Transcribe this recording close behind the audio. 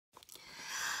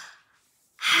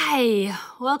Hi,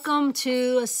 welcome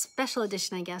to a special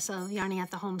edition, I guess, of Yarning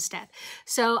at the Homestead.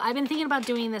 So I've been thinking about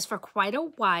doing this for quite a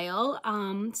while.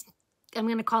 I'm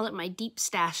going to call it my deep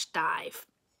stash dive.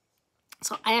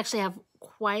 So I actually have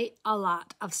quite a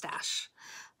lot of stash.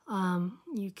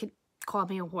 You could call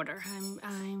me a hoarder.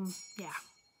 Yeah.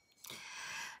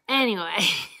 Anyway,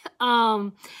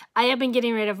 I have been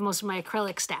getting rid of most of my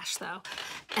acrylic stash though.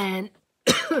 And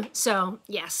so,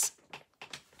 yes.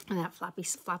 And that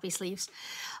floppy sleeves.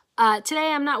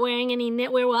 Today I'm not wearing any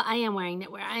knitwear. Well, I am wearing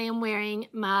knitwear. I am wearing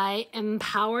my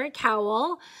Empower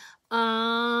Cowl.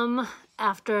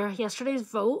 After yesterday's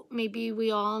vote, maybe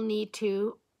we all need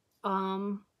to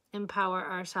empower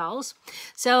ourselves.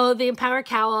 So the Empower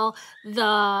Cowl,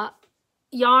 the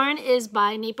yarn is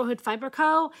by Neighborhood Fiber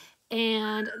Co.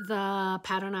 And the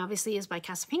pattern obviously is by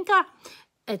Casapinka.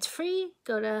 It's free.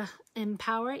 Go to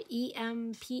Empower,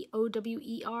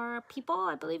 E-M-P-O-W-E-R people,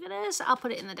 I believe it is. I'll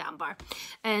put it in the down bar.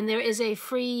 And there is a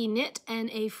free knit and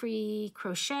a free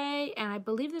crochet, and I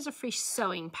believe there's a free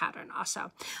sewing pattern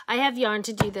also. I have yarn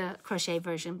to do the crochet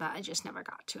version, but I just never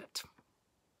got to it.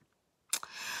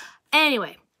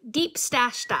 Anyway, deep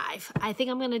stash dive. I think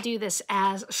I'm going to do this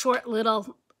as short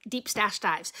little deep stash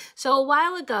dives. So a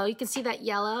while ago, you can see that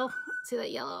yellow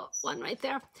one right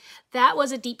there? That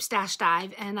was a deep stash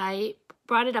dive, and I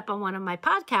brought it up on one of my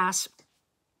podcast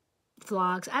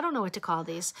vlogs. I don't know what to call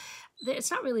these.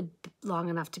 It's not really long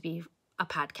enough to be a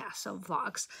podcast, so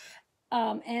vlogs.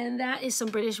 And that is some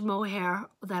British mohair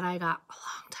that I got a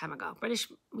long time ago. British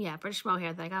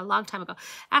mohair that I got a long time ago,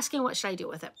 asking what should I do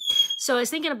with it. So I was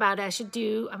thinking about it.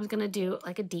 I was going to do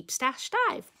like a deep stash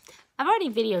dive. I've already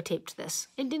videotaped this.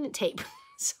 It didn't tape.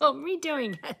 So I'm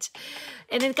redoing it.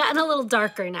 And it's gotten a little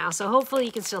darker now, so hopefully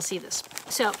you can still see this.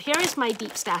 So here is my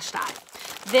deep stash dive.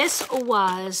 This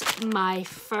was my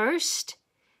first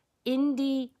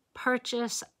indie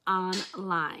purchase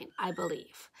online, I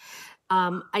believe.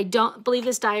 I don't believe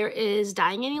this dyer is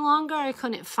dying any longer. I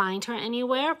couldn't find her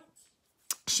anywhere.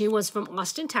 She was from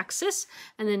Austin, Texas,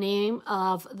 and the name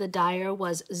of the dyer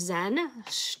was Zen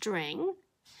String.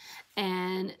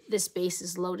 And this base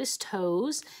is Lotus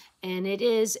Toes. And it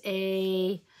just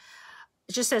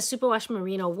says superwash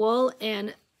merino wool,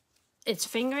 and it's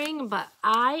fingering, but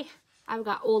I've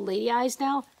got old lady eyes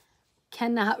now.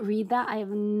 Cannot read that. I have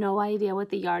no idea what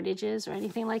the yardage is or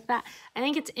anything like that. I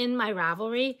think it's in my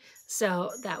Ravelry,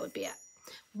 so that would be it.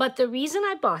 But the reason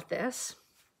I bought this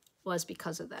was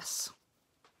because of this.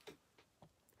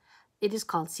 It is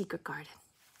called Secret Garden.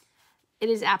 It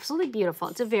is absolutely beautiful.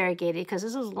 It's a variegated, because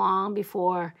this was long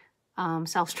before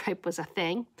self-stripe was a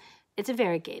thing. It's a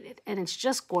variegated, and it's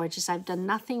just gorgeous. I've done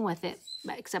nothing with it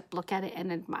except look at it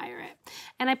and admire it.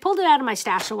 And I pulled it out of my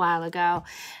stash a while ago,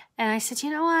 and I said,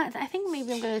 you know what? I think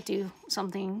maybe I'm going to do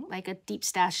something like a deep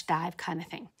stash dive kind of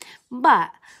thing. But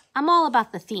I'm all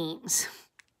about the themes.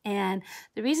 And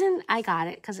the reason I got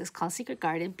it, because it's called Secret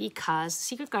Garden, because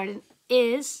Secret Garden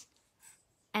is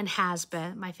and has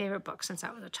been my favorite book since I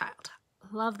was a child.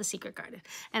 Love The Secret Garden.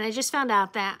 And I just found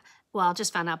out that, well,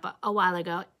 just found out but a while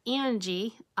ago,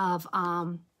 Angela of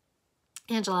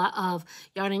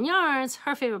Yarn and Yarns,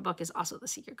 her favorite book is also The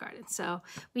Secret Garden. So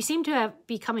we seem to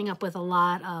be coming up with a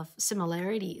lot of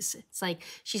similarities. It's like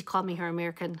she's called me her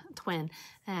American twin.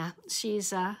 Yeah,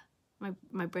 she's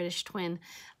my British twin,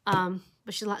 but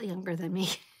she's a lot younger than me.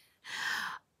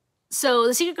 So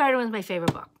The Secret Garden was my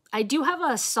favorite book. I do have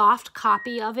a soft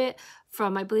copy of it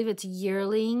from, I believe it's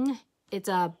Yearling. It's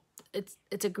a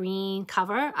green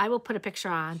cover. I will put a picture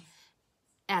on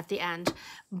at the end.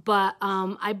 But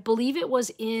I believe it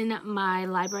was in my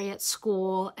library at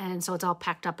school, and so it's all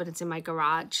packed up and it's in my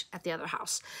garage at the other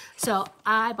house. So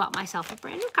I bought myself a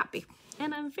brand new copy,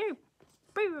 and I'm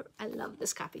I love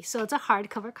this copy. So it's a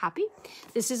hardcover copy.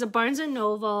 This is a Barnes &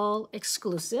 Noble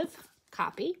exclusive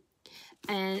copy,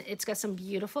 and it's got some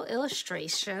beautiful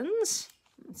illustrations.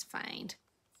 Let's find.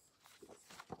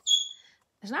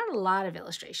 There's not a lot of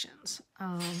illustrations.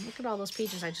 Look at all those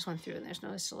pages I just went through, and there's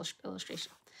no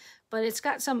illustration. But it's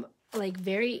got some like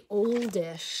very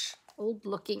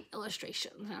old-looking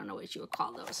illustrations. I don't know what you would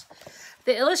call those.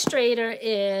 The illustrator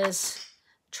is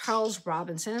Charles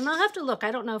Robinson, and I'll have to look.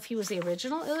 I don't know if he was the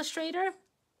original illustrator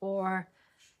or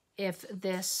if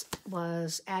this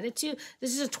was added to.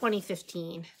 This is a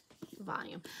 2015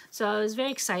 volume. So I was very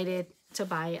excited to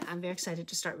buy it. I'm very excited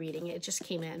to start reading it. It just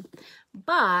came in.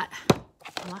 But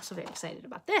I'm also very excited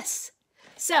about this.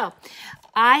 So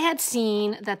I had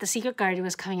seen that The Secret Garden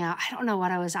was coming out. I don't know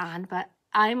what I was on, but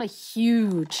I'm a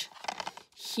huge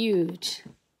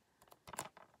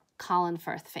Colin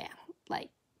Firth fan. Like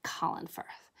Colin Firth.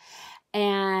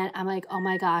 And I'm like, oh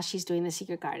my gosh, he's doing The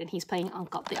Secret Garden. He's playing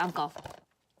the uncle.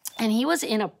 And he was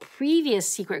in a previous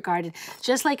Secret Garden,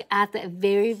 just like at the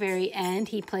very, very end,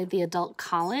 he played the adult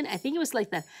Colin. I think it was like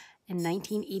in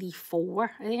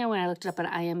 1984. I think when I looked it up on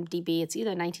IMDb, it's either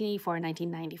 1984 or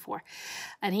 1994.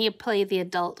 And he had played the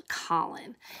adult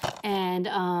Colin. And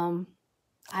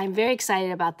I'm very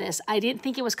excited about this. I didn't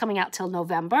think it was coming out till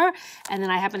November, and then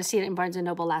I happened to see it in Barnes &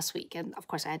 Noble last week, and of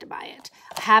course I had to buy it.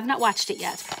 I have not watched it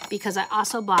yet because I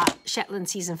also bought Shetland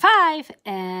Season 5,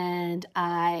 and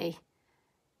I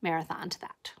marathoned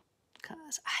that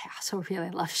because I also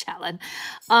really love Shetland.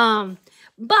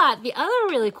 But the other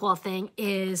really cool thing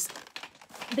is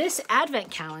this advent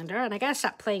calendar, and I gotta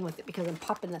stop playing with it because I'm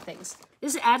popping the things.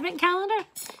 This advent calendar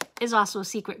is also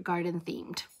Secret Garden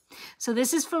themed. So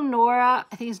this is from Nora,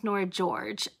 I think it's Nora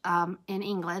George in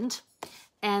England,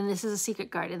 and this is a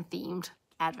Secret Garden themed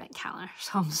advent calendar.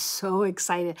 So I'm so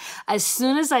excited. As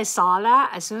soon as I saw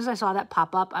that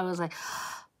pop up, I was like,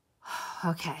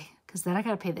 okay, because then I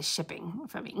got to pay the shipping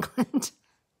from England.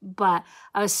 But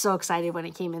I was so excited when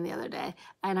it came in the other day,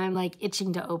 and I'm like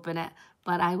itching to open it,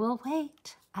 but I will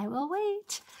wait. I will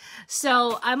wait.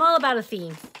 So I'm all about a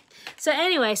theme. So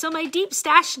anyway, so my deep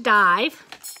stash dive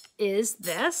is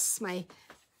this, my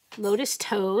Lotus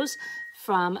Toes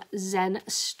from Zen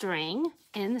String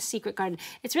in the Secret Garden.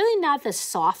 It's really not the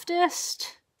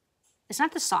softest. It's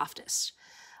not the softest,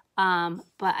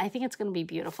 but I think it's going to be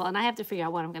beautiful, and I have to figure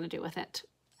out what I'm going to do with it.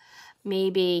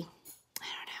 Maybe,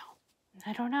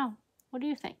 I don't know. What do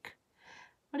you think?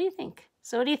 What do you think?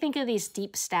 So what do you think of these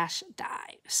deep stash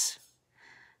dives?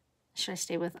 Should I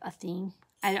stay with a theme?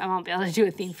 I won't be able to do a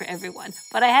theme for everyone,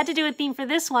 but I had to do a theme for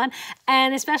this one,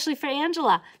 and especially for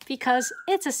Angela, because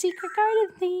it's a Secret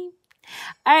Garden theme.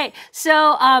 All right,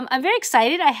 so I'm very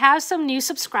excited. I have some new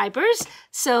subscribers,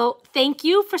 so thank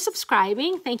you for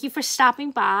subscribing. Thank you for stopping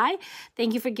by.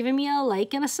 Thank you for giving me a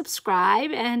like and a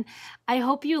subscribe, and I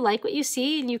hope you like what you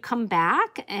see and you come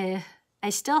back. I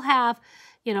still have,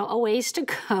 a ways to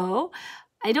go.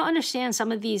 I don't understand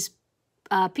some of these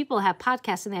people have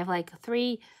podcasts and they have like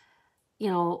three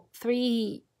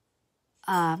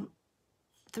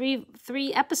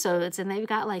episodes, and they've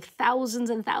got like thousands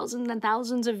and thousands and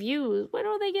thousands of views. Where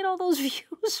do they get all those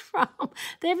views from?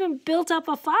 They haven't built up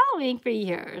a following for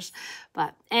years.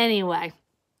 But anyway,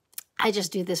 I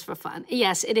just do this for fun.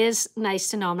 Yes, it is nice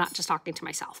to know I'm not just talking to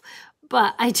myself,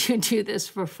 but I do this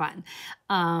for fun.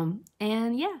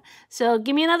 And yeah, so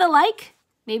give me another like.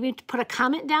 Maybe put a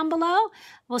comment down below.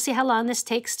 We'll see how long this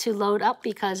takes to load up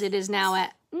because it is now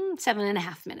at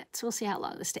 7.5 minutes. We'll see how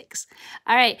long this takes.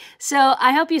 All right. So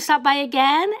I hope you stop by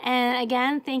again. And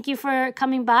again, thank you for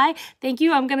coming by. Thank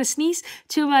you. I'm going to sneeze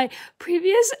to my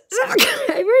previous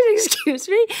subscribers. Excuse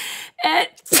me.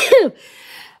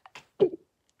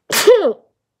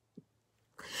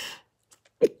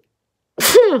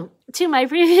 To my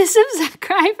previous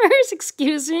subscribers,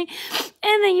 excuse me,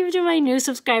 and thank you to my new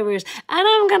subscribers. And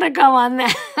I'm going to go on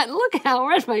that. Look how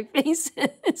red my face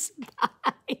is.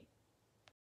 Bye.